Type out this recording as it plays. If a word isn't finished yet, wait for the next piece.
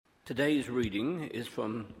Today's reading is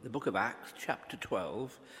from the book of Acts, chapter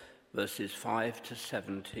 12, verses 5 to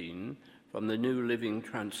 17, from the New Living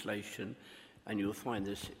Translation, and you'll find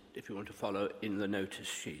this, if you want to follow, in the notice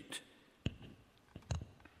sheet.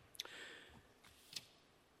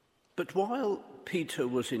 But while Peter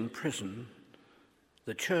was in prison,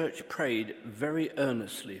 the church prayed very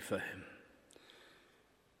earnestly for him.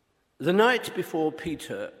 The night before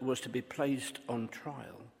Peter was to be placed on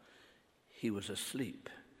trial, he was asleep,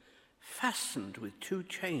 fastened with 2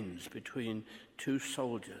 chains between 2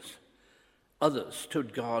 soldiers. Others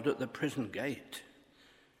stood guard at the prison gate.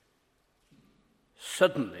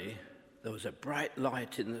 Suddenly, there was a bright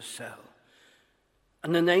light in the cell,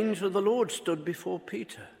 and an angel of the Lord stood before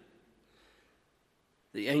Peter.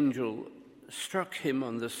 The angel struck him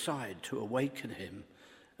on the side to awaken him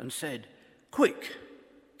and said, "Quick,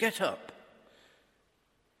 get up."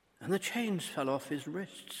 And the chains fell off his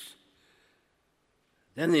wrists.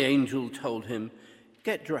 Then the angel told him,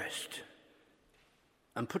 "Get dressed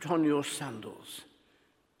and put on your sandals."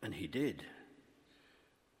 And he did.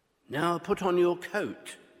 "Now put on your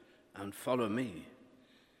coat and follow me,"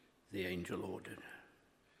 the angel ordered.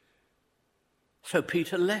 So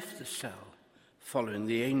Peter left the cell, following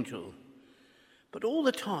the angel. But all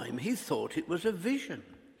the time he thought it was a vision.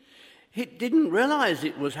 He didn't realize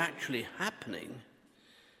it was actually happening.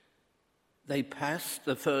 They passed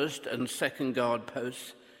the first and second guard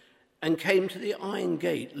posts and came to the iron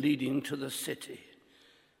gate leading to the city.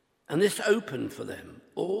 And this opened for them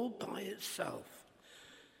all by itself.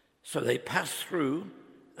 So they passed through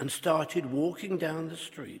and started walking down the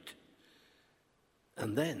street.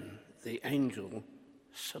 And then the angel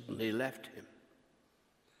suddenly left him.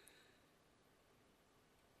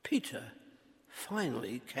 Peter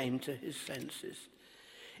finally came to his senses.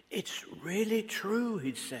 "It's really true,"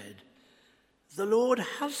 he said. "The Lord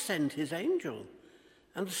has sent his angel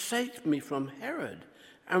and saved me from Herod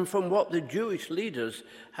and from what the Jewish leaders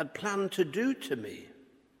had planned to do to me."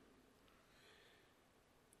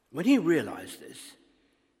 When he realized this,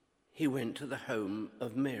 he went to the home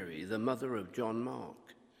of Mary, the mother of John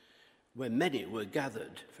Mark, where many were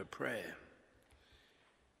gathered for prayer.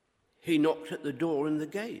 He knocked at the door in the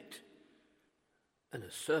gate, and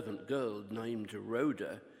a servant girl named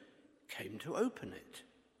Rhoda came to open it.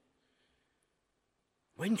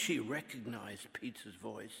 When she recognized Peter's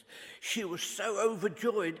voice, she was so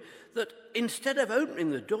overjoyed that instead of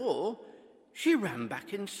opening the door, she ran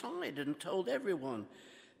back inside and told everyone,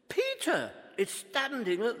 "Peter is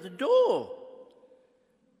standing at the door."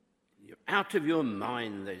 "You're out of your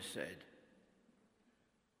mind," they said.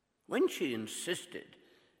 When she insisted,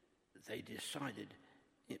 they decided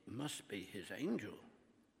it must be his angel.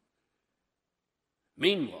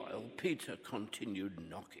 Meanwhile, Peter continued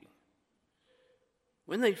knocking.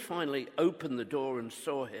 When they finally opened the door and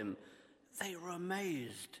saw him, they were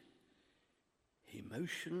amazed. He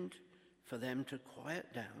motioned for them to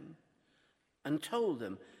quiet down and told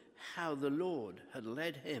them how the Lord had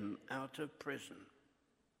led him out of prison.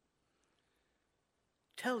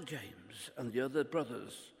 "Tell James and the other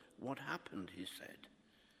brothers what happened," he said.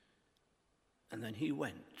 And then he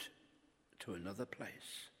went to another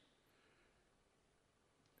place.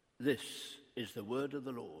 This is the word of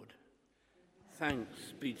the Lord.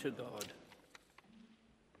 Thanks be to God.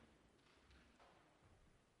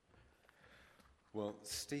 Well,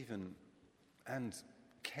 Stephen and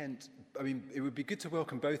Kent, it would be good to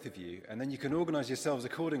welcome both of you, and then you can organise yourselves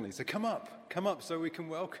accordingly. So come up so we can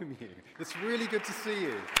welcome you. It's really good to see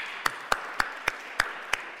you.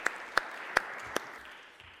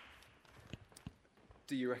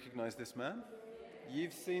 Do you recognise this man?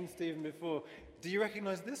 You've seen Stephen before. Do you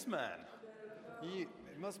recognise this man? It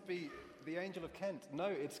must be the angel of Kent. No,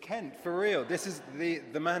 it's Kent, for real. This is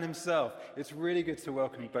the man himself. It's really good to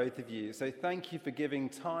welcome both of you. So thank you for giving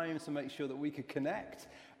time to make sure that we could connect.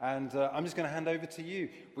 And I'm just going to hand over to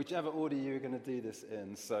you, whichever order you're going to do this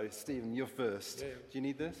in. So, Stephen, you're first. Yeah. Do you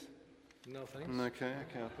need this? No, thanks. Okay,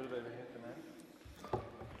 I'll put it over here for now.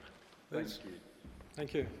 Thank you.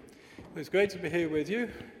 Thank you. Well, it's great to be here with you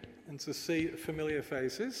and to see familiar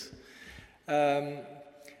faces.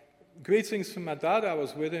 Greetings from my dad. I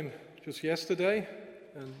was with him just yesterday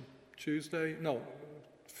and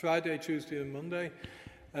Friday, Tuesday and Monday,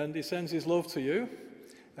 and he sends his love to you.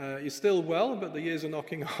 He's still well, but the years are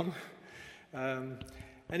knocking on.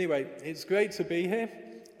 Anyway, it's great to be here,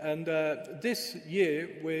 and this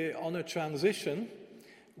year we're on a transition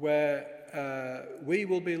where we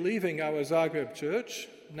will be leaving our Zagreb church.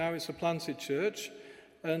 Now it's a planted church,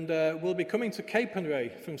 and we'll be coming to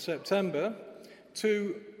Capernwray from September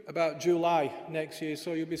to about July next year,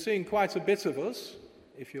 so you'll be seeing quite a bit of us,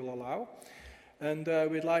 if you'll allow. And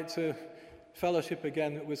we'd like to fellowship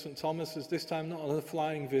again with St. Thomas's, this time not on a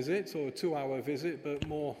flying visit or a 2-hour visit, but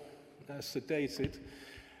more sedated.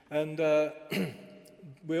 And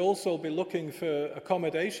we'll also be looking for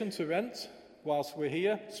accommodation to rent whilst we're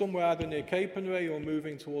here, somewhere either near Capernwray or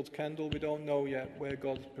moving towards Kendal. We don't know yet where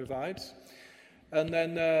God provides. And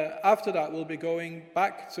then after that, we'll be going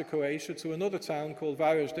back to Croatia to another town called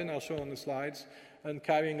Varaždin, I'll show on the slides, and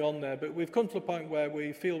carrying on there. But we've come to the point where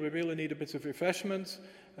we feel we really need a bit of refreshment,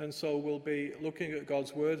 and so we'll be looking at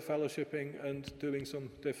God's Word, fellowshipping, and doing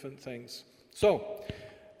some different things. So,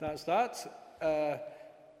 that's that.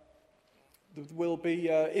 Will be,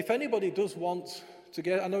 if anybody does want to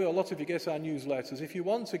get, I know a lot of you get our newsletters, if you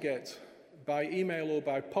want to get by email or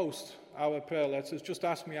by post our prayer letters, just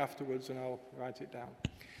ask me afterwards and I'll write it down.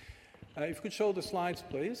 If you could show the slides,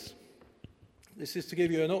 please. This is to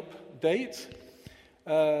give you an update.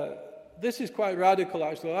 This is quite radical,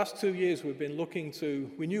 actually. The last 2 years we've been looking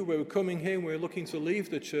to, we knew we were coming here and we were looking to leave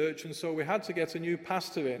the church, and so we had to get a new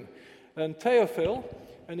pastor in. And Theophil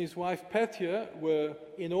and his wife Petya were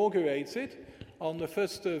inaugurated on the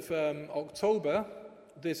 1st of October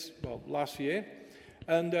last year.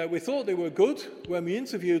 And we thought they were good when we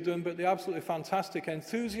interviewed them, but they're absolutely fantastic.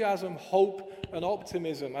 Enthusiasm, hope, and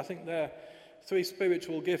optimism. I think they're 3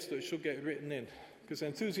 spiritual gifts that should get written in. Because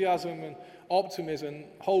enthusiasm and optimism,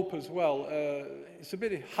 hope as well, it's a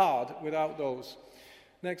bit hard without those.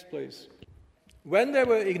 Next, please. When they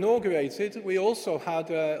were inaugurated, we also had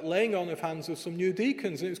laying on of hands of some new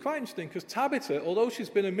deacons. And it was quite interesting because Tabitha, although she's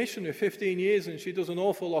been a missionary 15 years and she does an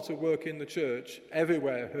awful lot of work in the church,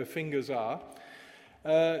 everywhere her fingers are,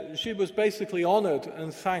 she was basically honoured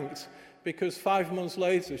and thanked because 5 months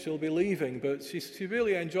later she'll be leaving. But she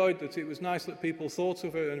really enjoyed that. It was nice that people thought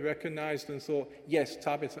of her and recognised and thought, yes,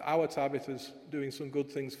 Tabitha, our Tabitha's doing some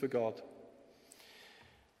good things for God.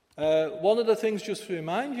 One of the things, just to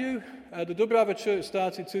remind you, the Dubrava Church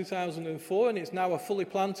started 2004 and it's now a fully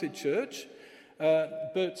planted church.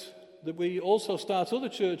 But we also start other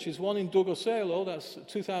churches, one in Dugoselo, that's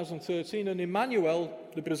 2013, and Emmanuel,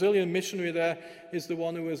 the Brazilian missionary there, is the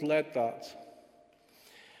one who has led that.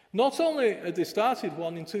 Not only had they started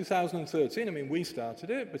one in 2013, I mean, we started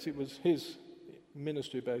it, but it was his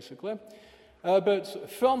ministry, basically.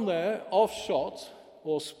 But from there, offshot,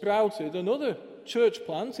 or sprouted, another church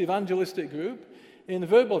plant, evangelistic group, in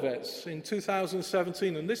Verbovec in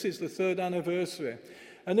 2017, and this is the 3rd anniversary.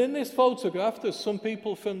 And in this photograph, there's some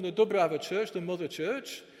people from the Dubrava Church, the mother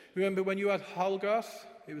church. Remember when you had Hallgarth?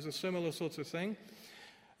 It was a similar sort of thing.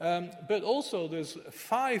 But also there's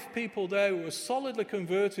 5 people there who are solidly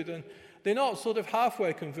converted, and they're not sort of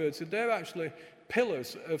halfway converted. They're actually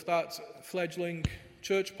pillars of that fledgling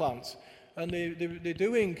church plant. And they're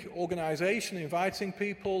doing organisation, inviting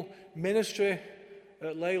people, ministry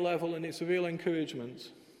at lay level, and it's a real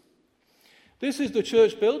encouragement. This is the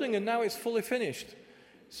church building, and now it's fully finished.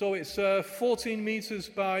 So it's 14 metres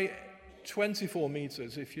by 24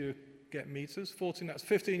 metres, if you get metres. 14, that's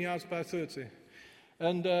 15 yards by 30.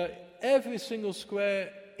 And every single square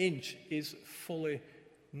inch is fully,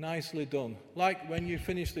 nicely done. Like when you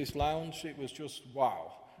finish this lounge, it was just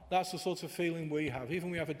wow. That's the sort of feeling we have. Even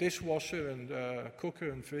we have a dishwasher and cooker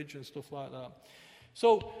and fridge and stuff like that.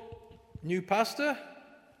 So, new pastor,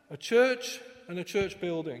 a church, and a church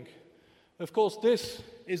building. Of course, this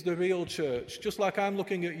is the real church. Just like I'm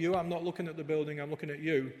looking at you, I'm not looking at the building, I'm looking at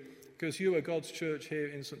you. Because you are God's church here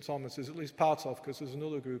in St. Thomas's, at least part of, because there's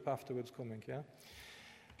another group afterwards coming,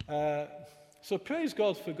 yeah? So praise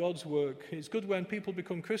God for God's work. It's good when people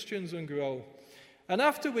become Christians and grow. And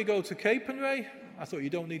after we go to Capernwray, I thought you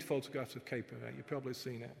don't need photographs of Capernwray, you've probably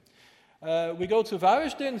seen it. We go to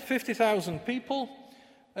Varaždin, 50,000 people,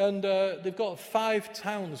 and they've got 5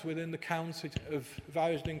 towns within the county of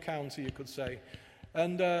Varaždin County, you could say.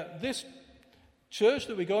 And this church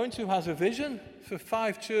that we're going to has a vision for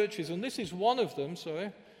 5 churches, and this is one of them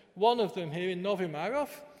here in Novi Marof.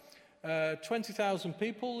 20,000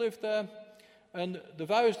 people live there, and the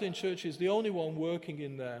Varaždin church is the only one working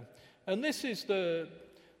in there. And this is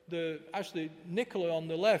actually, Nicola on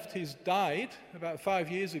the left, he's died about 5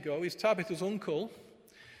 years ago. He's Tabitha's uncle.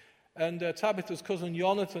 And Tabitha's cousin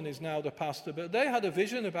Jonathan is now the pastor. But they had a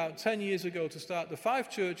vision about 10 years ago to start the 5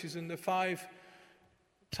 churches in the 5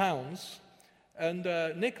 towns. And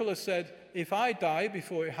Nicola said, if I die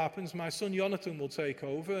before it happens, my son Jonathan will take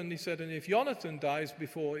over. And he said, and if Jonathan dies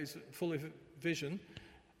before his full vision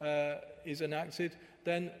is enacted,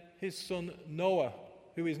 then his son Noah,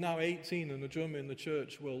 who is now 18 and a drummer in the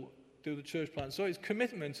church, will do the church plant. So it's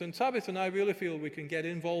commitment. And Tabitha and I really feel we can get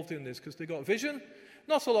involved in this because they got vision.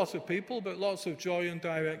 Not a lot of people, but lots of joy and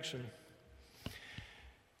direction.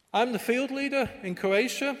 I'm the field leader in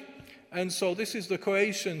Croatia, and so this is the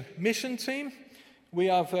Croatian mission team. We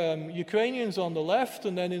have Ukrainians on the left,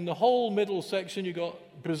 and then in the whole middle section you got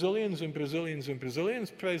Brazilians and Brazilians and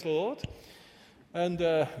Brazilians, praise the Lord. And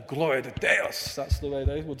glory to Deus, that's the way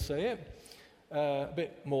they would say it. A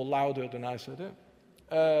bit more louder than I said it.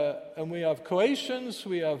 And we have Croatians,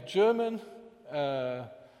 we have German,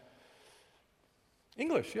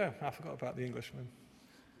 English, yeah, I forgot about the Englishman.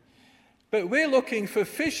 But we're looking for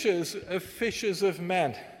fishers of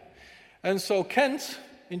men. And so Kent,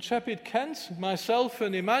 intrepid Kent, myself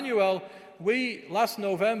and Emmanuel, we last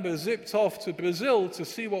November zipped off to Brazil to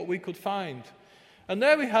see what we could find. And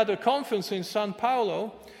there we had a conference in São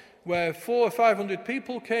Paulo where 400 or 500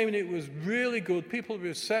 people came, and it was really good. People were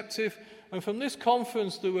receptive. And from this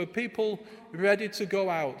conference, there were people ready to go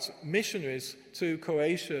out, missionaries to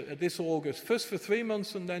Croatia this August, first for 3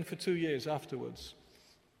 months and then for 2 years afterwards.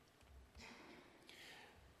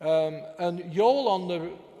 And Joel on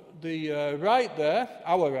the right there,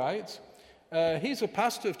 our right, he's a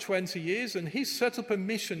pastor of 20 years, and he set up a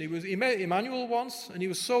mission. He met Emmanuel once, and he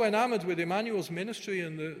was so enamored with Emmanuel's ministry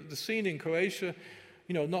and the scene in Croatia.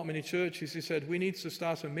 You know, not many churches. He said, we need to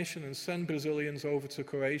start a mission and send Brazilians over to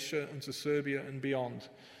Croatia and to Serbia and beyond.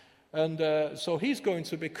 And so he's going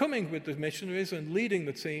to be coming with the missionaries and leading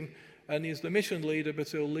the team, and he's the mission leader, but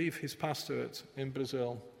he'll leave his pastorate in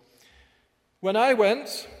Brazil. When I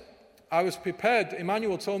went, I was prepared.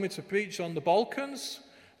 Emmanuel told me to preach on the Balkans,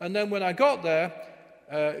 and then when I got there,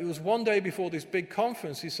 it was one day before this big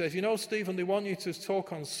conference. He says, you know, Stephen, they want you to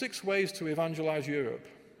talk on 6 ways to evangelize Europe.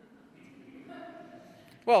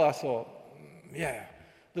 Well, I thought, yeah,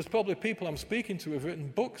 there's probably people I'm speaking to who have written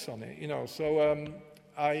books on it, you know. So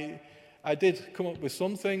I did come up with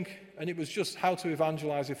something, and it was just how to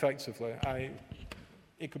evangelize effectively.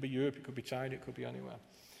 It could be Europe, it could be China, it could be anywhere.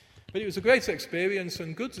 But it was a great experience,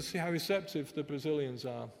 and good to see how receptive the Brazilians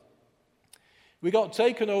are. We got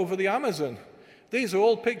taken over the Amazon. These are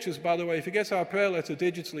all pictures, by the way. If you get our prayer letter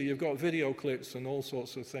digitally, you've got video clips and all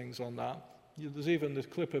sorts of things on that. There's even the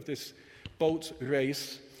clip of this boat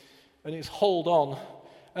race, and it's Hold On.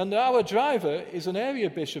 And our driver is an area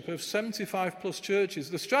bishop of 75 plus churches.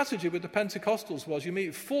 The strategy with the Pentecostals was you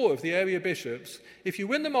meet 4 of the area bishops. If you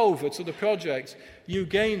win them over to the project, you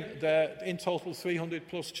gain their, in total, 300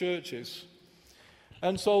 plus churches.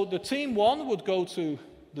 And so the team 1 would go to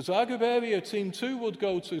the Zagreb area, team 2 would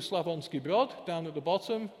go to Slavonski Brod, down at the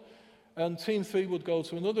bottom, and team 3 would go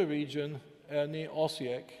to another region near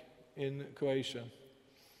Osijek in Croatia.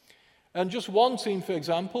 And just one team, for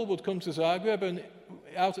example, would come to Zagreb, and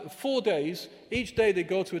out of 4 days, each day they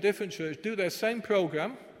go to a different church, do their same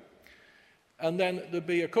program, and then there'd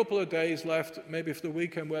be a couple of days left, maybe for the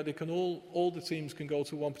weekend, where they can all the teams can go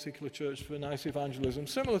to one particular church for a nice evangelism,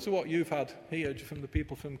 similar to what you've had here from the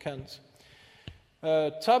people from Kent.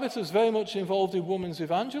 Tabitha's very much involved in women's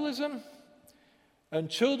evangelism. And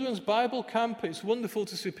children's Bible camp, it's wonderful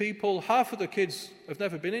to see people. Half of the kids have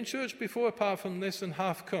never been in church before, apart from this, and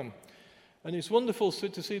half come. And it's wonderful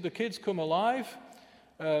to see the kids come alive.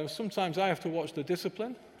 Sometimes I have to watch the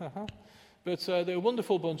discipline. But they're a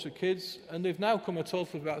wonderful bunch of kids, and they've now come a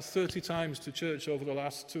total of about 30 times to church over the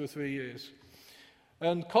last 2 or 3 years.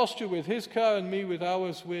 And Kostya with his car and me with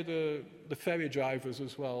ours, we're the ferry drivers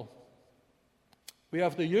as well. We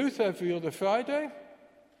have the youth every other Friday,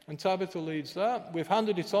 and Tabitha leads that. We've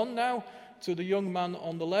handed it on now to the young man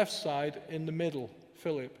on the left side in the middle,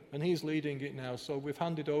 Philip, and he's leading it now, so we've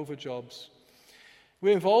handed over jobs.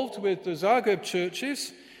 We're involved with the Zagreb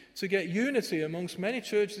churches to get unity amongst many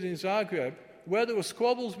churches in Zagreb. Where there were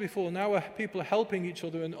squabbles before, now people are helping each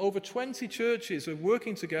other, and over 20 churches are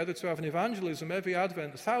working together to have an evangelism every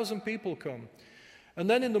Advent. 1,000 people come. And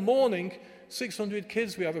then in the morning, 600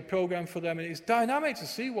 kids, we have a program for them, and it's dynamic to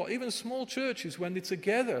see what even small churches, when they're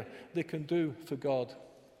together, they can do for God.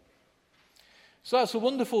 So that's a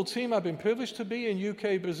wonderful team I've been privileged to be in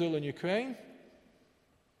UK, Brazil, and Ukraine.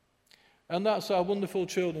 And that's our wonderful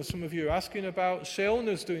children. Some of you are asking about.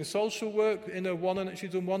 Sheona's doing social work in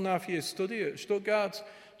she's done 1.5 years study at Stuttgart.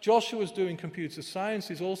 Joshua's doing computer science.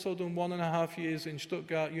 He's also done 1.5 years in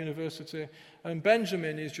Stuttgart University. And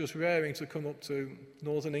Benjamin is just raring to come up to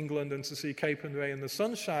northern England and to see Capernwray and the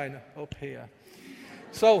sunshine up here.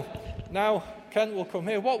 So now Kent will come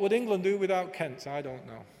here. What would England do without Kent? I don't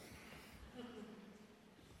know.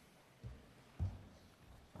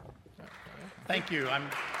 Thank you.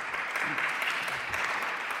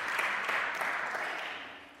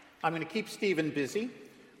 I'm going to keep Stephen busy.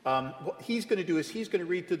 What he's going to do is he's going to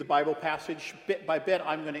read through the Bible passage bit by bit.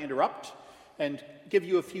 I'm going to interrupt and give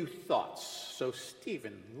you a few thoughts. So,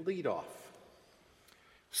 Stephen, lead off.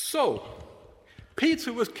 So,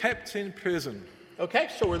 Peter was kept in prison. Okay,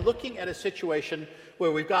 so we're looking at a situation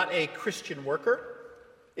where we've got a Christian worker.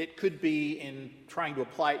 It could be, in trying to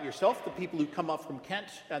apply it yourself, the people who come up from Kent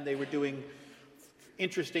and they were doing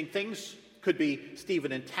interesting things. Could be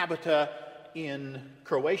Stephen and Tabitha in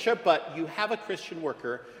Croatia, but you have a Christian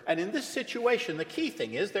worker, and in this situation, the key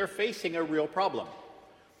thing is they're facing a real problem.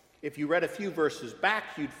 If you read a few verses back,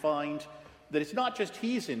 you'd find that it's not just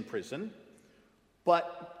he's in prison,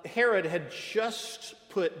 but Herod had just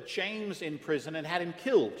put James in prison and had him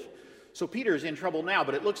killed. So Peter's in trouble now,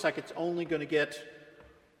 but it looks like it's only going to get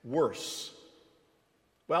worse.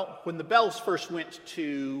 Well, when the Bells first went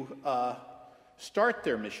to start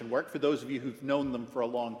their mission work, for those of you who've known them for a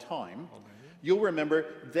long time, you'll remember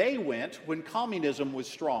they went when communism was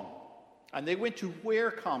strong. And they went to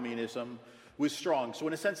where communism was strong. So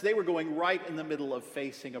in a sense, they were going right in the middle of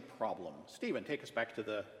facing a problem. Stephen, take us back to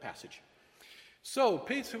the passage. So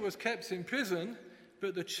Peter was kept in prison,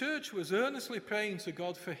 but the church was earnestly praying to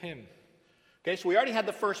God for him. Okay, so we already had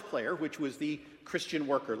the first player, which was the Christian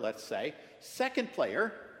worker, let's say. Second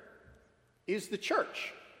player is the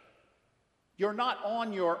church. You're not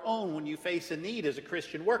on your own when you face a need as a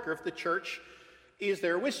Christian worker if the church is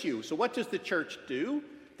there with you. So what does the church do?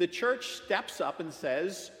 The church steps up and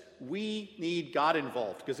says, we need God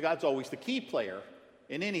involved, because God's always the key player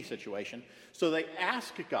in any situation. So they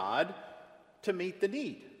ask God to meet the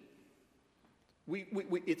need.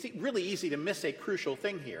 It's really easy to miss a crucial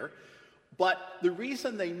thing here, but the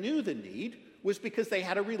reason they knew the need was because they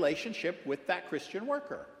had a relationship with that Christian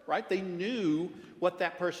worker, right? They knew what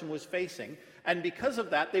that person was facing, and because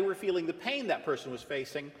of that, they were feeling the pain that person was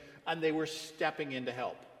facing, and they were stepping in to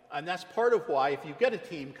help. And that's part of why, if you get a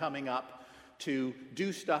team coming up to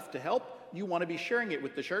do stuff to help, you want to be sharing it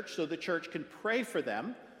with the church so the church can pray for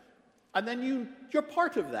them, and then you're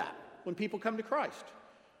part of that when people come to Christ.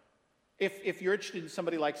 If you're interested in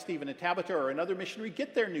somebody like Stephen and Tabitha or another missionary,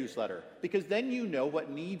 get their newsletter, because then you know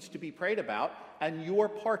what needs to be prayed about, and you're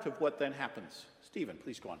part of what then happens. Stephen,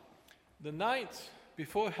 please go on. The night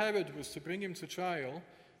before Herod was to bring him to trial,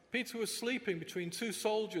 Peter was sleeping between two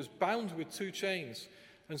soldiers bound with two chains,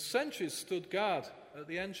 and sentries stood guard at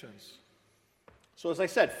the entrance. So as I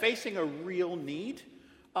said, facing a real need,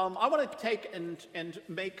 I want to take and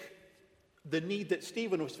make the need that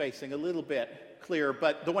Stephen was facing a little bit clear,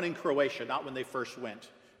 but the one in Croatia, not when they first went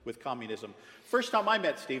with communism. First time I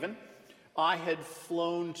met Stephen, I had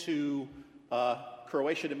flown to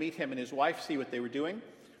Croatia to meet him and his wife, see what they were doing.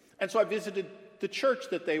 And so I visited the church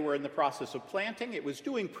that they were in the process of planting. It was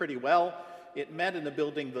doing pretty well. It met in a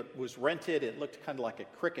building that was rented. It looked kind of like a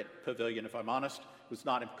cricket pavilion, if I'm honest. It was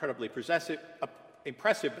not incredibly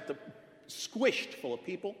impressive, but squished full of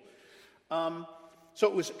people. So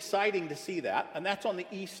it was exciting to see that, and that's on the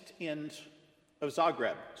east end of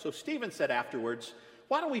Zagreb. So Stephen said afterwards,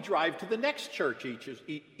 why don't we drive to the next church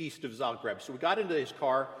east of Zagreb? So we got into his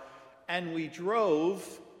car, and we drove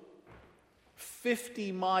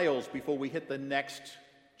 50 miles before we hit the next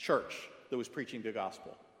church that was preaching the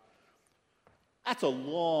gospel. That's a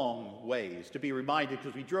long ways to be reminded,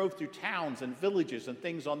 because we drove through towns and villages and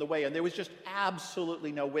things on the way, and there was just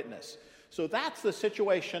absolutely no witness. So that's the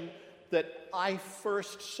situation that I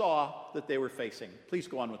first saw that they were facing. Please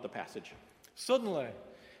go on with the passage. Suddenly,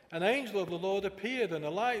 an angel of the Lord appeared, and a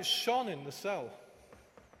light shone in the cell.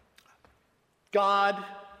 God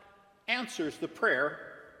answers the prayer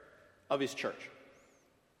of his church,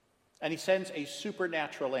 and he sends a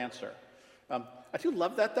supernatural answer. I do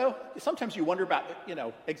love that, though. Sometimes you wonder about,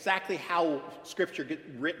 exactly how Scripture gets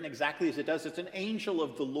written exactly as it does. It's an angel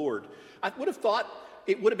of the Lord. I would have thought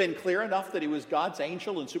it would have been clear enough that it was God's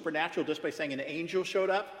angel and supernatural just by saying an angel showed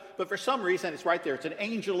up. But for some reason, it's right there. It's an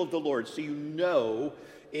angel of the Lord, so you know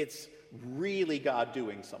it's really God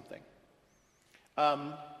doing something.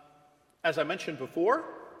 As I mentioned before,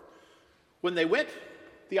 when they went,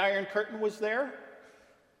 the Iron Curtain was there.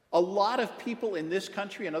 A lot of people in this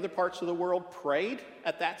country and other parts of the world prayed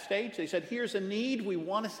at that stage. They said, here's a need. We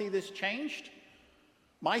want to see this changed.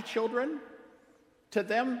 My children, to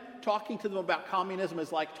them, talking to them about communism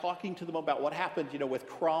is like talking to them about what happened, with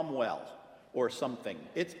Cromwell or something.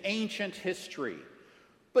 It's ancient history.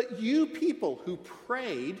 But you people who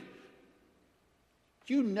prayed,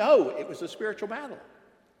 you know it was a spiritual battle.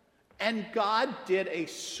 And God did a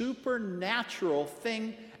supernatural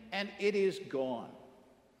thing, and it is gone.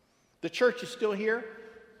 The church is still here.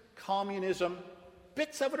 Communism,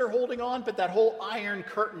 bits of it are holding on, but that whole Iron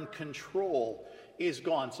Curtain control is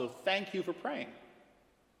gone. So thank you for praying.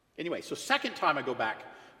 Anyway, so second time I go back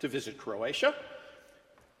to visit Croatia.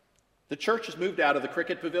 The church has moved out of the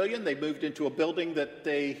cricket pavilion. They moved into a building that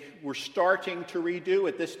they were starting to redo.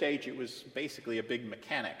 At this stage, it was basically a big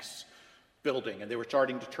mechanics building, and they were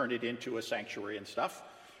starting to turn it into a sanctuary and stuff.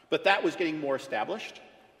 But that was getting more established.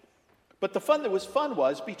 But the fun that was fun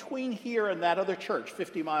was between here and that other church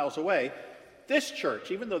 50 miles away, this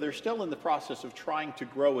church, even though they're still in the process of trying to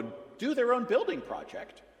grow and do their own building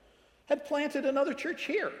project, had planted another church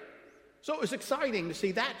here. So it was exciting to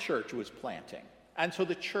see that church was planting. And so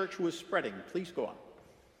the church was spreading. Please go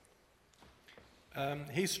on.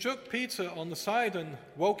 He struck Peter on the side and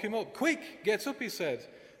woke him up. "Quick, get up," he said,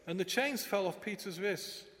 and the chains fell off Peter's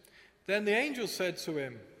wrists. Then the angel said to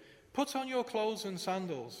him, "Put on your clothes and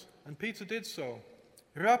sandals." And Peter did so.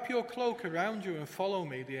 "Wrap your cloak around you and follow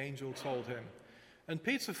me," the angel told him. And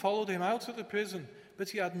Peter followed him out of the prison, but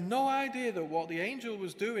he had no idea that what the angel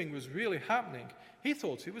was doing was really happening. He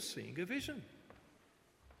thought he was seeing a vision.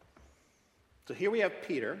 So here we have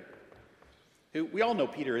Peter, who we all know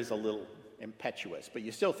Peter is a little impetuous, but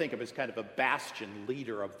you still think of as kind of a bastion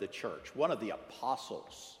leader of the church, one of the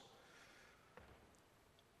apostles.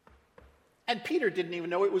 And Peter didn't even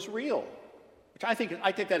know it was real, which I think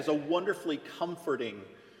that is a wonderfully comforting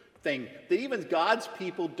thing, that even God's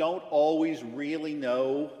people don't always really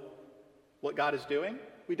know what God is doing.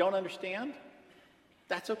 We don't understand.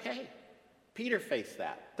 That's okay. Peter faced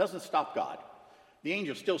that. Doesn't stop God. The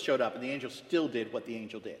angel still showed up, and the angel still did what the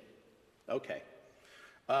angel did. Okay.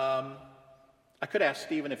 I could ask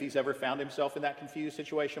Stephen if he's ever found himself in that confused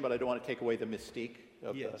situation, but I don't want to take away the mystique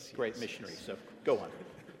of the great missionary. So go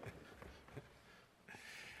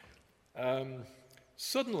on.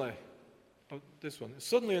 Suddenly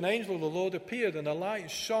an angel of the Lord appeared, and a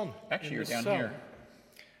light shone Actually, in you're the down cell. here.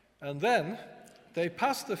 And then they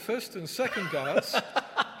passed the first and second guards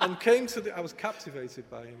and came to the... I was captivated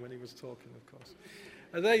by him when he was talking, of course.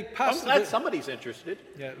 And they passed... I'm glad somebody's interested.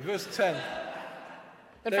 Yeah, verse 10.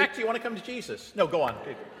 In fact, do you want to come to Jesus? No, go on.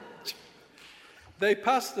 They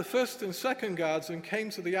passed the first and second guards and came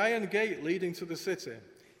to the iron gate leading to the city.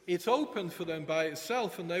 It opened for them by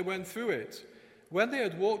itself, and they went through it. When they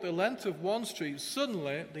had walked the length of one street,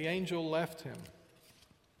 suddenly the angel left him.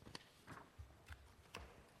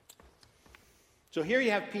 So here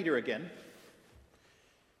you have Peter again.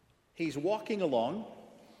 He's walking along.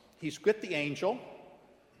 He's with the angel.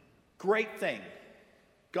 Great thing.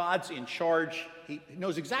 God's in charge. He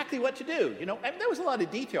knows exactly what to do. You know, and there was a lot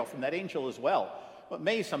of detail from that angel as well. I'm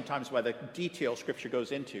amazed sometimes by the detail Scripture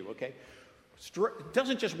goes into, okay?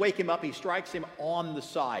 Doesn't just wake him up, he strikes him on the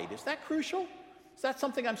side. Is that crucial? Is that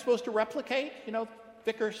something I'm supposed to replicate? You know,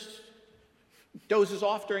 vicar dozes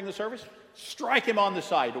off during the service. Strike him on the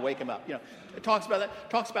side to wake him up. You know, it talks about that. It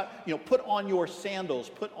talks about, you know, put on your sandals,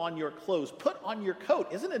 put on your clothes, put on your coat.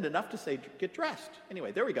 Isn't it enough to say get dressed?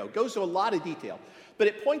 Anyway, there we go. It goes to a lot of detail. But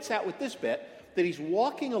it points out with this bit that he's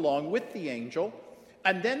walking along with the angel,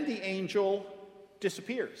 and then the angel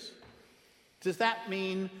disappears. Does that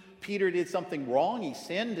mean Peter did something wrong? He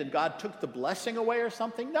sinned and God took the blessing away or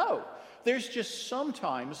something? No. There's just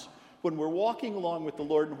sometimes when we're walking along with the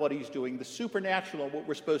Lord and what he's doing, the supernatural and what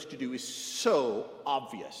we're supposed to do is so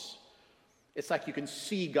obvious. It's like you can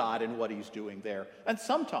see God in what he's doing there. And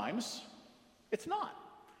sometimes it's not.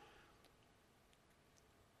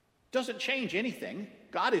 Doesn't change anything.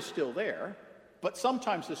 God is still there. But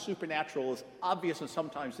sometimes the supernatural is obvious and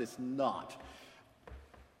sometimes it's not.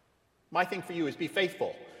 My thing for you is be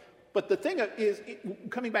faithful. But the thing is,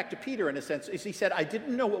 coming back to Peter in a sense, is he said, I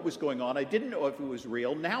didn't know what was going on. I didn't know if it was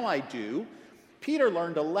real. Now I do. Peter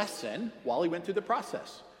learned a lesson while he went through the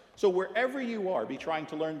process. So wherever you are, be trying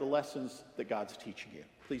to learn the lessons that God's teaching you.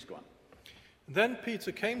 Please go on. Then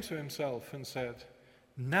Peter came to himself and said,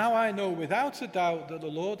 now I know without a doubt that the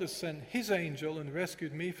Lord has sent his angel and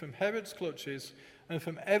rescued me from Herod's clutches and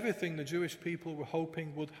from everything the Jewish people were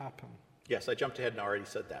hoping would happen. Yes, I jumped ahead and already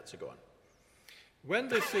said that, so go on. When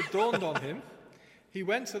this had dawned on him, he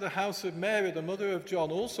went to the house of Mary, the mother of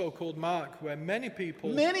John, also called Mark, where many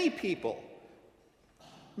people... Many people.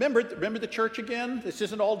 Remember the church again? This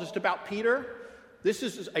isn't all just about Peter. This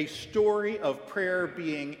is a story of prayer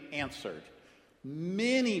being answered.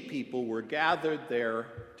 Many people were gathered there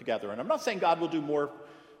together. And I'm not saying God will do more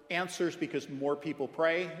answers because more people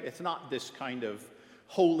pray. It's not this kind of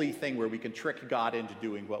holy thing where we can trick God into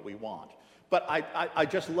doing what we want. But I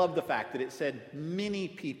just love the fact that it said many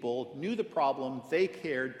people knew the problem, they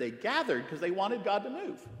cared, they gathered because they wanted God to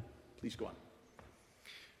move. Please go on.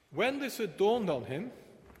 When this had dawned on him,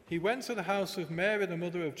 he went to the house of Mary, the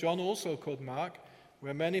mother of John, also called Mark,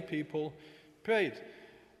 where many people had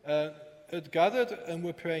gathered and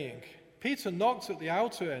were praying. Peter knocked at the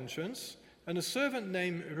outer entrance. and a servant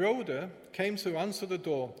named Rhoda came to answer the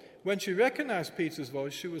door. When she recognized Peter's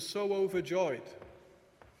voice, she was so overjoyed.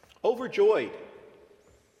 Overjoyed.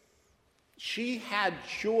 She had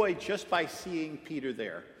joy just by seeing Peter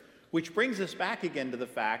there, which brings us back again to the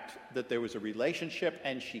fact that there was a relationship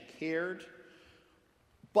and she cared.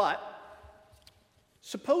 But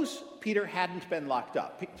suppose Peter hadn't been locked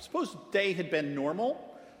up. Suppose the day had been normal.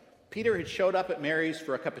 Peter had showed up at Mary's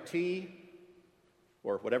for a cup of tea,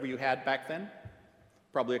 or whatever you had back then.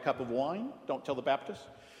 Probably a cup of wine. Don't tell the Baptists.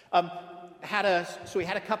 So he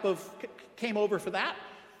had a cup of, came over for that.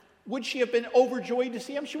 Would she have been overjoyed to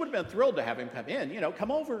see him? She would have been thrilled to have him come in.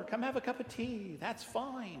 Come over, come have a cup of tea. That's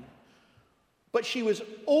fine. But she was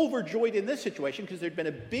overjoyed in this situation because there'd been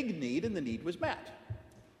a big need and the need was met.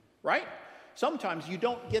 Right? Sometimes you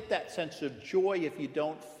don't get that sense of joy if you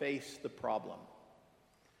don't face the problem.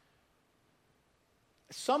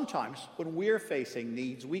 Sometimes when we're facing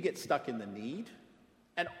needs, we get stuck in the need.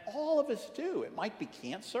 And all of us do. It might be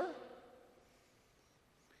cancer.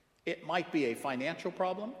 It might be a financial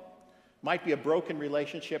problem. Might be a broken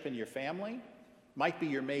relationship in your family. Might be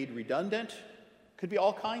you're made redundant. Could be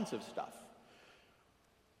all kinds of stuff.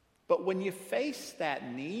 But when you face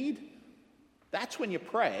that need, that's when you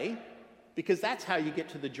pray, because that's how you get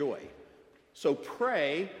to the joy. So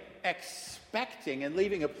pray expecting and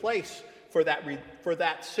leaving a place for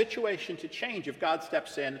that situation to change if God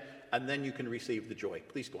steps in, and then you can receive the joy.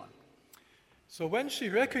 Please go on. So when she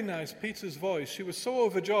recognized Peter's voice, she was so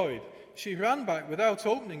overjoyed, she ran back without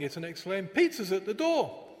opening it and exclaimed, "Peter's at the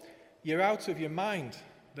door." "You're out of your mind,"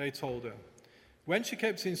 they told her. When she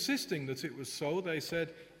kept insisting that it was so, they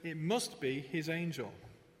said, "It must be his angel."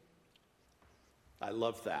 I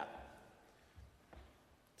love that.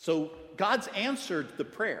 So God's answered the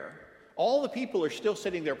prayer. All the people are still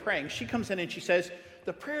sitting there praying. She comes in and she says,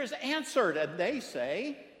 "The prayer is answered." And they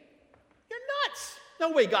say, "You're nuts.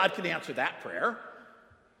 No way God can answer that prayer."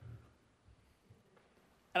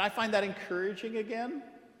 And I find that encouraging again,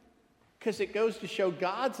 because it goes to show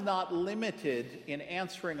God's not limited in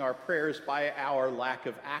answering our prayers by our lack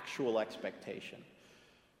of actual expectation.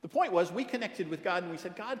 The point was, we connected with God and we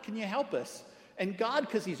said, "God, can you help us?" And God,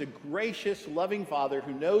 because he's a gracious, loving Father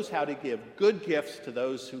who knows how to give good gifts to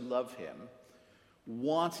those who love him,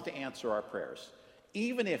 wants to answer our prayers,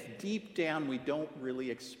 even if deep down we don't really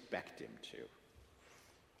expect him to.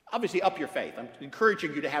 Obviously, up your faith. I'm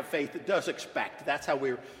encouraging you to have faith that does expect. That's how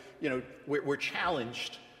we're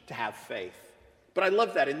challenged to have faith. But I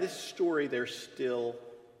love that in this story, there's still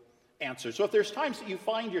answers. So if there's times that you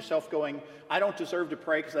find yourself going, "I don't deserve to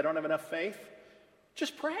pray because I don't have enough faith,"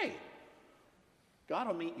 just pray. God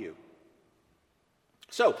will meet you.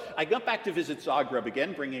 So I got back to visit Zagreb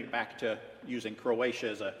again, bringing it back to using Croatia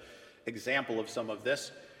as an example of some of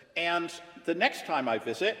this. And the next time I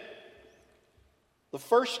visit, the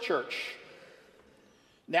First Church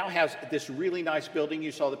now has this really nice building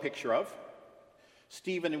you saw the picture of.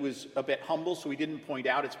 Stephen was a bit humble, so he didn't point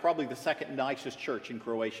out it's probably the second nicest church in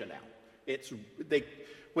Croatia now.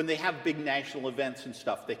 When they have big national events and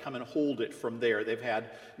stuff, they come and hold it from there. They've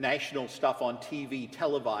had national stuff on TV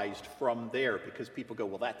televised from there because people go,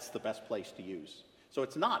 "Well, that's the best place to use." So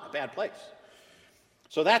it's not a bad place.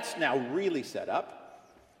 So that's now really set up.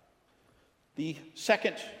 The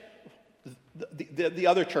second, the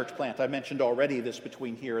other church plant, I mentioned already this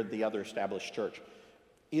between here and the other established church,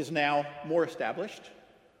 is now more established.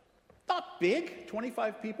 Not big,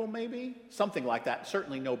 25 people maybe, something like that,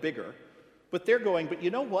 certainly no bigger. But they're going, but you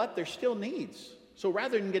know what? There's still needs. So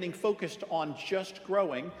rather than getting focused on just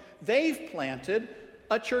growing, they've planted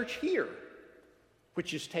a church here,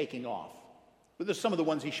 which is taking off. But there's some of the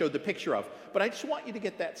ones he showed the picture of. But I just want you to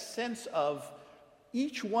get that sense of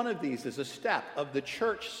each one of these is a step of the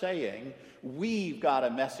church saying, we've got a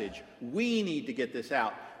message. We need to get this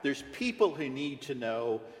out. There's people who need to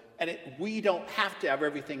know, and we don't have to have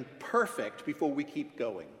everything perfect before we keep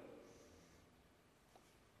going.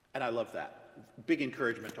 And I love that. Big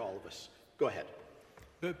encouragement to all of us. Go ahead.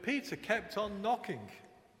 But Peter kept on knocking.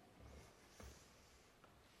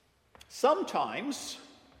 Sometimes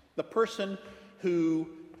the person who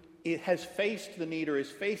has faced the need or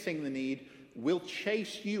is facing the need will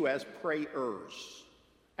chase you as prayers,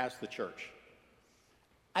 as the church.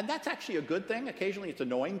 And that's actually a good thing. Occasionally it's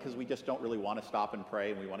annoying because we just don't really want to stop and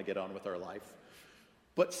pray and we want to get on with our life.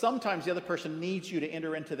 But sometimes the other person needs you to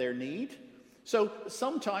enter into their need. So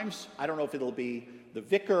sometimes, I don't know if it'll be the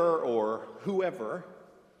vicar or whoever,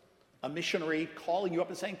 a missionary calling you up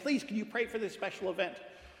and saying, "Please, can you pray for this special event?"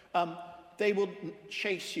 They will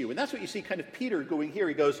chase you. And that's what you see kind of Peter going here.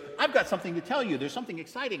 He goes, "I've got something to tell you. There's something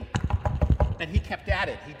exciting." And he kept at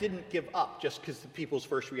it. He didn't give up just because the people's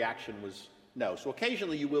first reaction was no. So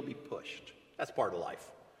occasionally you will be pushed. That's part of life.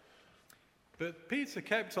 But Peter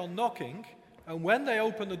kept on knocking, and when they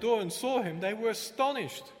opened the door and saw him, they were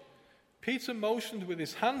astonished. Peter motioned with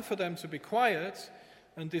his hand for them to be quiet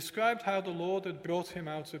and described how the Lord had brought him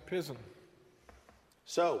out of prison.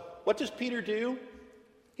 So, what does Peter do?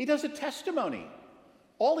 He does a testimony.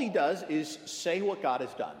 All he does is say what God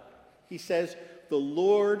has done. He says, the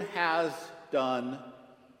Lord has done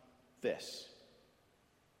this.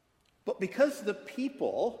 But because the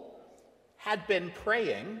people had been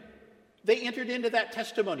praying, they entered into that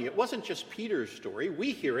testimony. It wasn't just Peter's story.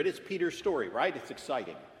 We hear it, it's Peter's story, right? It's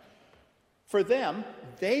exciting. For them,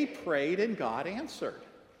 they prayed and God answered.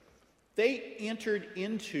 They entered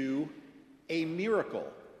into a miracle.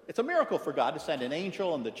 It's a miracle for God to send an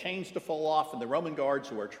angel and the chains to fall off and the Roman guards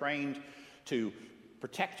who are trained to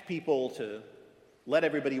protect people, to let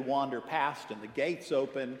everybody wander past and the gates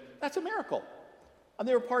open. That's a miracle. And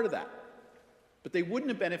they were part of that. But they wouldn't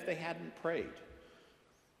have been if they hadn't prayed.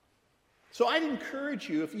 So I'd encourage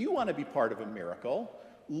you, if you want to be part of a miracle,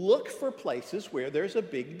 look for places where there's a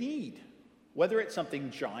big need. Whether it's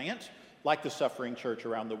something giant, like the suffering church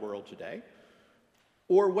around the world today,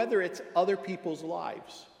 or whether it's other people's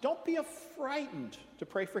lives. Don't be frightened to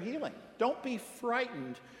pray for healing. Don't be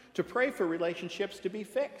frightened to pray for relationships to be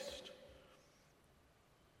fixed.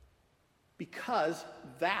 Because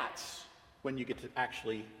that's when you get to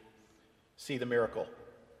actually see the miracle.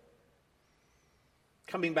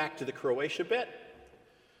 Coming back to the Croatia bit,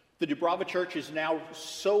 the Dubrava Church is now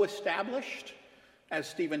so established, as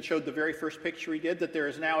Stephen showed the very first picture he did, that there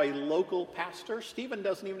is now a local pastor. Stephen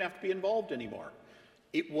doesn't even have to be involved anymore.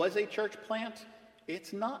 It was a church plant.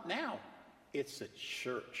 It's not now. It's a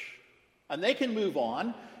church. And they can move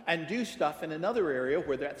on and do stuff in another area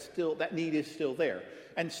where that need is still there.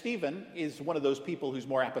 And Stephen is one of those people who's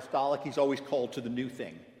more apostolic. He's always called to the new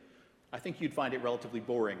thing. I think you'd find it relatively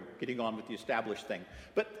boring getting on with the established thing.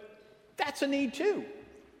 But that's a need too.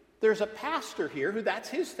 There's a pastor here who that's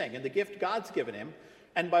his thing and the gift God's given him.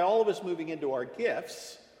 And by all of us moving into our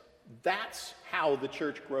gifts, that's how the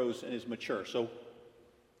church grows and is mature. So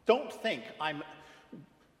don't think I'm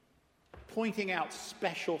pointing out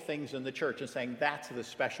special things in the church and saying that's the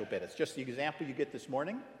special bit. It's just the example you get this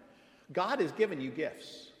morning. God has given you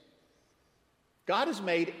gifts. God has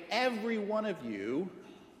made every one of you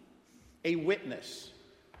a witness.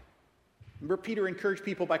 Remember Peter encouraged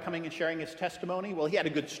people by coming and sharing his testimony? Well, he had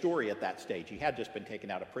a good story at that stage. He had just been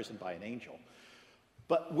taken out of prison by an angel.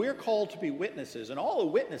 But we're called to be witnesses, and all a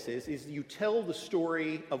witness is you tell the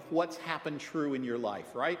story of what's happened true in your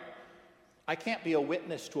life, right? I can't be a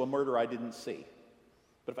witness to a murder I didn't see.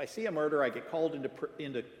 But if I see a murder, I get called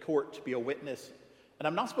into court to be a witness, and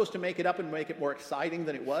I'm not supposed to make it up and make it more exciting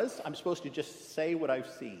than it was. I'm supposed to just say what I've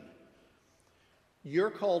seen. You're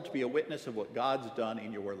called to be a witness of what God's done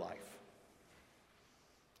in your life.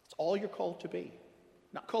 It's all you're called to be.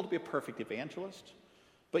 Not called to be a perfect evangelist,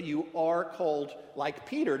 but you are called, like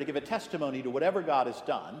Peter, to give a testimony to whatever God has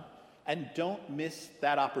done, and don't miss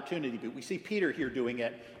that opportunity. But we see Peter here doing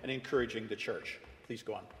it and encouraging the church. Please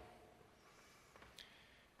go on.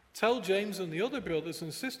 Tell James and the other brothers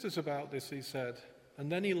and sisters about this, he said,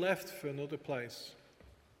 and then he left for another place.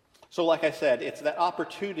 So like I said, it's that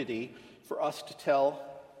opportunity for us to tell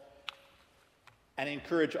and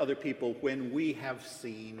encourage other people when we have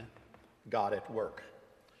seen God at work.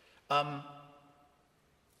 And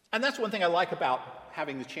that's one thing I like about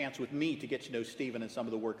having the chance with me to get to know Stephen and some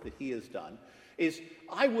of the work that he has done, is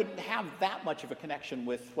I wouldn't have that much of a connection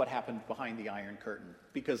with what happened behind the Iron Curtain,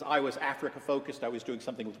 because I was Africa-focused. I was doing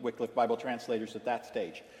something with Wycliffe Bible Translators at that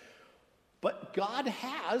stage. But God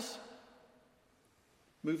has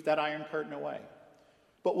moved that Iron Curtain away.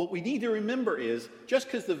 But what we need to remember is, just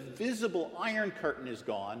because the visible Iron Curtain is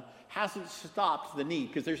gone, hasn't stopped the need,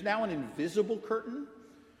 because there's now an invisible curtain.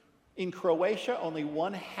 In Croatia, only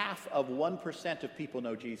 0.5% of people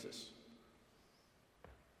know Jesus.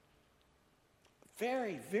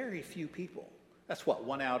 Very, very few people. That's what,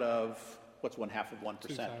 what's 1/2 of 1%?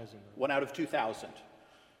 2,000. 1 out of 2,000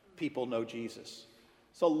 people know Jesus.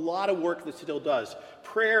 It's a lot of work that still does.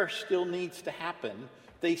 Prayer still needs to happen.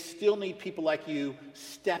 They still need people like you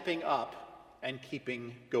stepping up and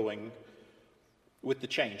keeping going with the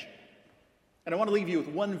change. And I want to leave you with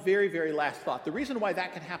one very, very last thought. The reason why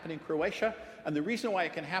that can happen in Croatia, and the reason why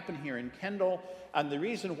it can happen here in Kendall, and the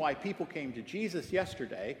reason why people came to Jesus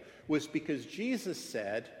yesterday, was because Jesus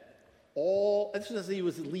said, this is as he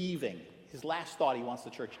was leaving, his last thought he wants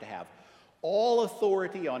the church to have, all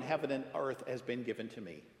authority on heaven and earth has been given to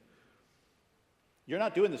me. You're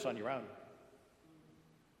not doing this on your own.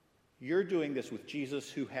 You're doing this with Jesus,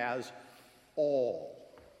 who has all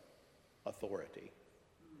authority.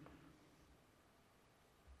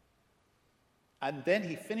 And then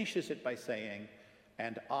he finishes it by saying,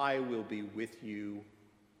 and I will be with you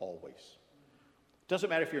always. Doesn't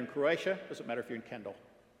matter if you're in Croatia, doesn't matter if you're in Kendall.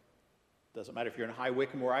 Doesn't matter if you're in High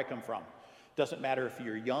Wycombe, where I come from. Doesn't matter if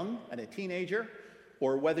you're young and a teenager,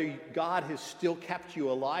 or whether God has still kept you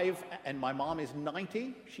alive. And my mom is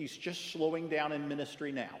 90. She's just slowing down in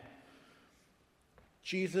ministry now.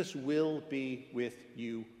 Jesus will be with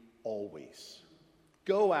you always.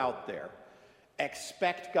 Go out there.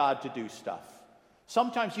 Expect God to do stuff.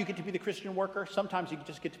 Sometimes you get to be the Christian worker. Sometimes you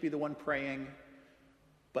just get to be the one praying.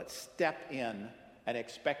 But step in and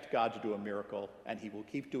expect God to do a miracle, and he will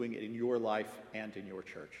keep doing it in your life and in your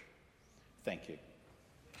church. Thank you.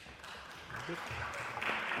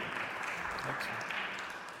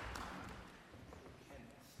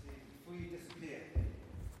 Before you disappear,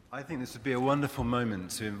 I think this would be a wonderful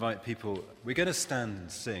moment to invite people. We're going to stand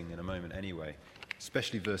and sing in a moment anyway,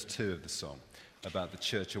 especially verse 2 of the song about the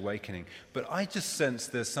church awakening. But I just sense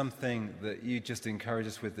there's something that you just encourage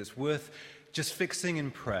us with that's worth just fixing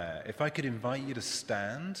in prayer. If I could invite you to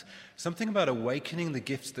stand, something about awakening the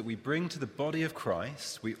gifts that we bring to the body of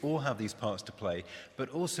Christ. We all have these parts to play, but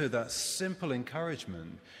also that simple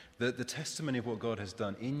encouragement that the testimony of what God has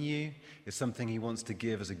done in you is something he wants to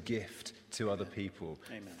give as a gift to other people.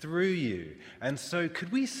 Amen. Through you. And so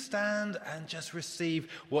could we stand and just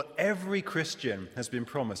receive what every Christian has been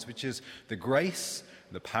promised, which is the grace,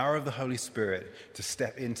 the power of the Holy Spirit to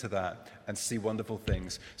step into that and see wonderful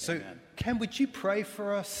things. So, Amen. Ken, would you pray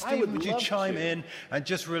for us? I would Stephen, would you love chime to. in and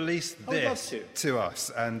just release this to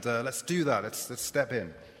us? And let's do that. Let's step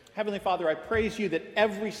in. Heavenly Father, I praise you that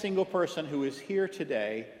every single person who is here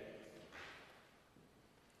today,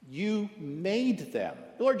 you made them.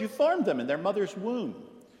 Lord, you formed them in their mother's womb.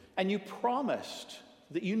 And you promised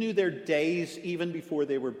that you knew their days even before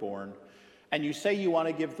they were born. And you say you want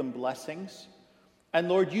to give them blessings. And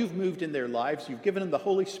Lord, you've moved in their lives. You've given them the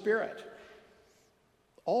Holy Spirit.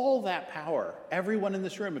 All that power, everyone in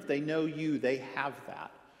this room, if they know you, they have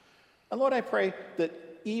that. And Lord, I pray that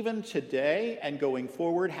even today and going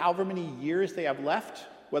forward, however many years they have left,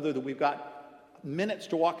 whether that we've got minutes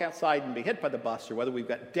to walk outside and be hit by the bus, or whether we've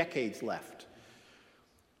got decades left,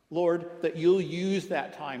 Lord, that you'll use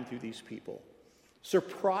that time through these people.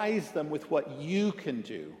 Surprise them with what you can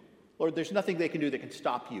do. Lord, there's nothing they can do that can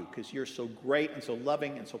stop you, because you're so great and so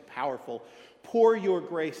loving and so powerful. Pour your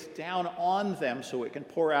grace down on them so it can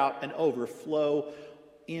pour out and overflow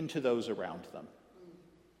into those around them.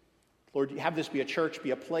 Lord, have this be a church, be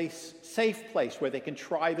a place, safe place where they can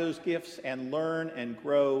try those gifts and learn and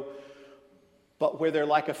grow, but where they're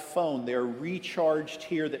like a phone, they're recharged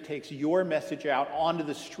here that takes your message out onto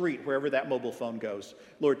the street, wherever that mobile phone goes.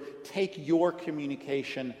 Lord, take your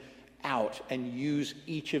communication out and use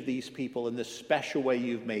each of these people in the special way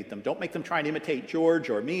you've made them. Don't make them try and imitate George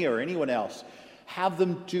or me or anyone else. Have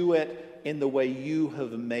them do it in the way you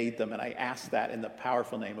have made them. And I ask that in the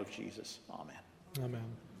powerful name of Jesus. Amen. Amen.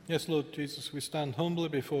 Yes, Lord Jesus, we stand humbly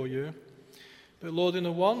before you. But Lord, in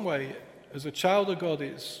a one way, as a child of God,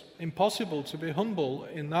 it's impossible to be humble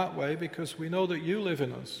in that way, because we know that you live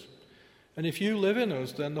in us. And if you live in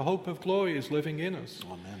us, then the hope of glory is living in us.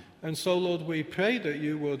 Amen. And so, Lord, we pray that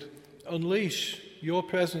you would unleash your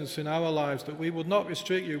presence in our lives, that we would not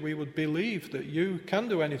restrict you, we would believe that you can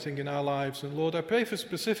do anything in our lives. And Lord, I pray for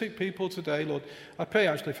specific people today, Lord. I pray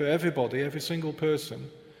actually for everybody, every single person.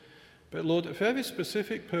 But Lord, for every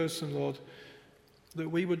specific person, Lord, that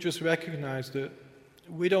we would just recognize that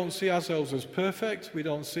we don't see ourselves as perfect, we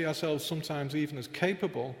don't see ourselves sometimes even as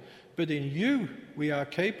capable, but in you we are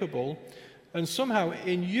capable, and somehow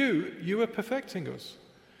in you, you are perfecting us.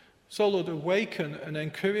 So Lord, awaken and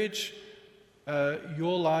encourage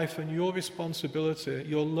your life and your responsibility,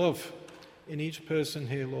 your love in each person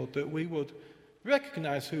here, Lord, that we would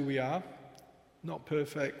recognize who we are, not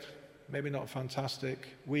perfect, maybe not fantastic,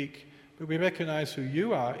 weak, but we recognize who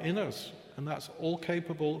you are in us, and that's all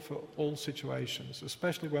capable for all situations,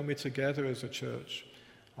 especially when we're together as a church.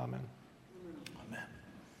 Amen.